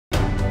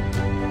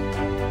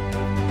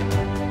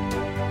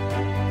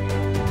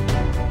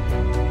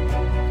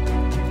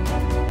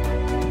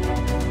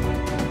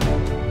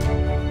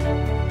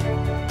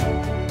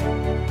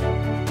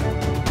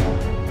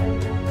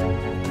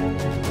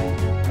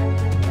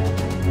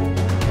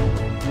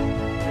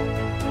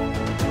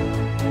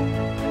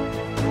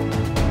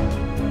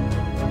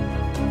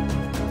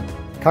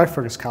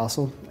Carrickfergus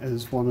Castle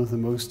is one of the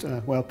most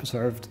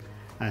well-preserved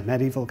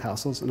medieval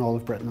castles in all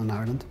of Britain and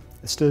Ireland.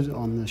 It stood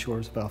on the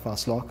shores of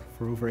Belfast Lough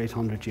for over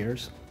 800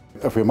 years.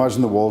 If we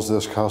imagine the walls of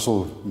this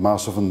castle,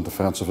 massive and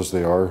defensive as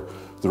they are,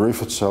 the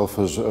roof itself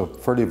is a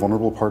fairly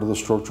vulnerable part of the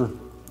structure,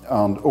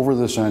 and over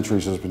the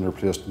centuries it has been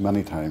replaced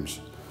many times.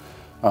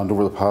 And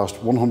over the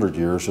past 100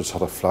 years it's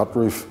had a flat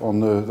roof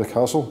on the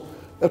castle.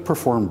 It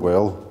performed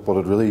well, but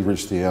it really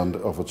reached the end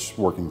of its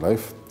working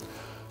life.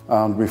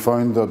 And we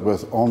found that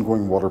with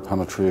ongoing water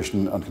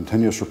penetration and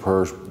continuous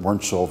repairs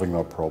weren't solving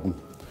that problem.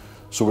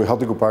 So we had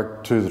to go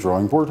back to the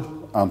drawing board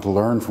and to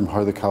learn from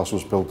how the castle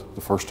was built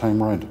the first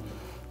time round,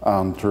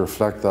 and to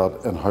reflect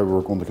that in how we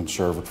were going to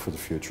conserve it for the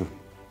future.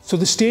 So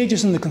the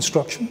stages in the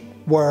construction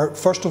were,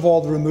 first of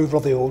all, the removal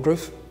of the old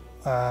roof,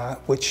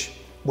 which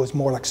was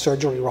more like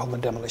surgery rather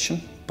than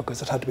demolition,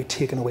 because it had to be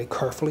taken away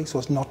carefully so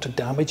as not to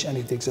damage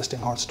any of the existing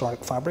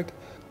historic fabric.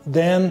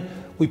 Then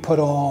we put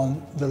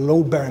on the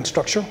load-bearing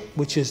structure,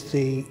 which is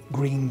the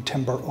green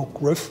timber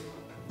oak roof.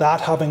 That,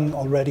 having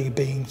already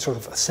been sort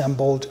of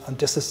assembled and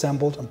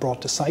disassembled and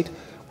brought to site,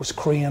 was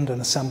craned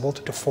and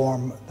assembled to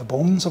form the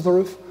bones of the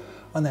roof.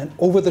 And then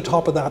over the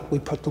top of that we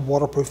put the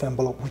waterproof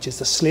envelope, which is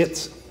the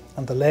slates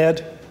and the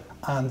lead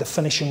and the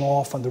finishing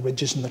off and the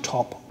ridges in the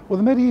top. Well,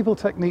 the medieval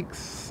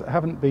techniques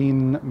haven't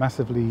been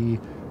massively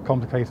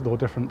complicated or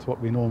different to what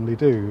we normally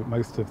do.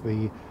 Most of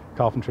the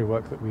carpentry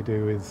work that we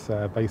do is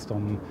based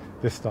on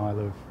this style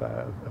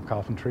of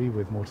carpentry,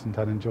 with mortise and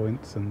tenon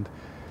joints, and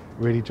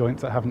really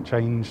joints that haven't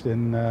changed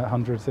in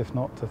hundreds, if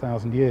not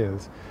 1,000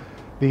 years.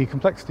 The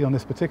complexity on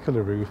this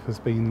particular roof has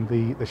been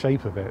the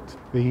shape of it.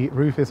 The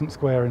roof isn't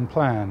square in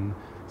plan,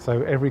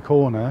 so every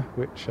corner,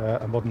 which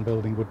a modern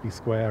building would be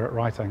square at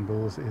right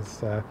angles,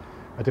 is a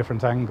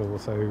different angle.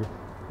 So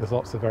there's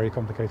lots of very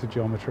complicated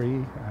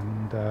geometry,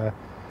 and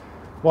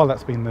while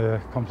that's been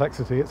the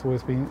complexity, it's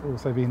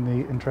also been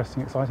the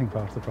interesting, exciting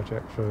part of the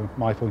project from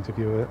my point of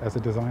view as a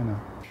designer.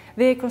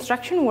 The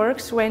construction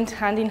works went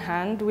hand in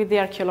hand with the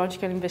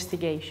archaeological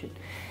investigation.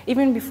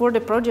 Even before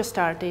the project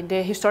started,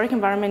 the Historic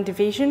Environment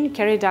Division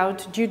carried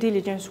out due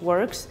diligence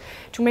works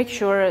to make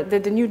sure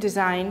that the new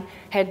design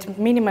had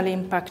minimal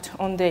impact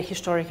on the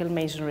historical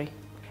masonry.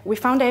 We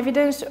found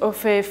evidence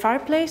of a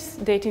fireplace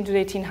dating to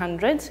the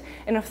 1800s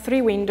and of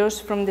 3 windows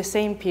from the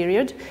same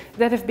period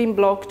that have been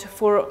blocked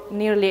for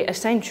nearly a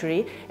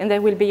century and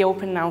that will be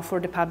open now for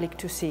the public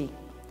to see.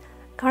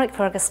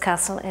 Carrickfergus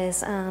Castle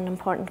is an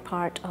important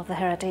part of the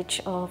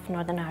heritage of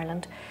Northern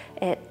Ireland.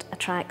 It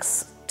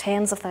attracts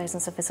tens of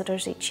thousands of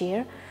visitors each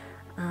year,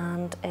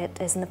 and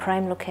it is in the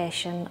prime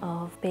location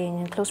of being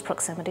in close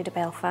proximity to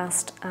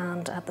Belfast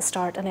and at the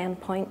start and end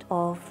point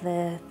of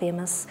the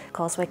famous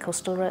Causeway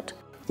coastal route.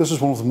 This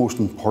is one of the most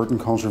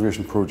important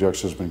conservation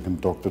projects that has been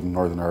conducted in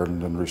Northern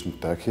Ireland in recent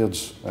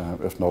decades,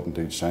 if not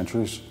indeed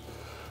centuries.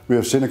 We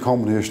have seen a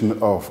combination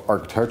of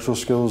architectural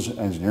skills,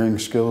 engineering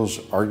skills,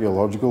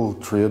 archaeological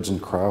trades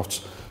and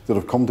crafts that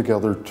have come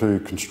together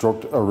to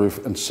construct a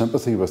roof in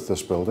sympathy with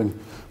this building,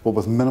 but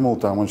with minimal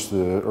damage to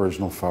the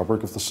original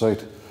fabric of the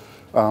site.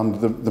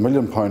 And the £1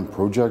 million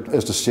project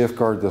is to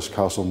safeguard this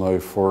castle now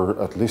for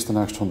at least the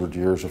next 100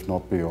 years, if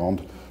not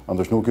beyond. And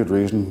there's no good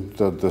reason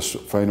that this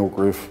fine oak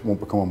roof won't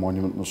become a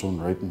monument in its own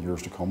right in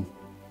years to come.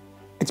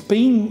 It's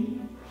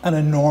been an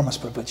enormous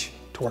privilege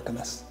to work on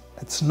this.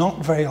 It's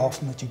not very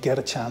often that you get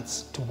a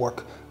chance to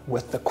work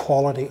with the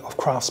quality of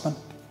craftsmen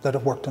that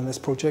have worked on this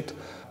project,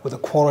 with the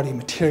quality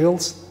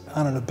materials,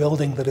 and in a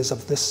building that is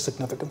of this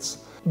significance.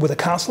 With a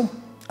castle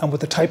and with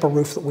the type of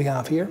roof that we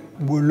have here,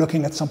 we're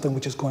looking at something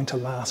which is going to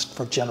last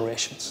for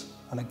generations.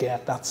 And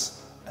again,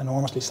 that's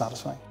enormously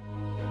satisfying.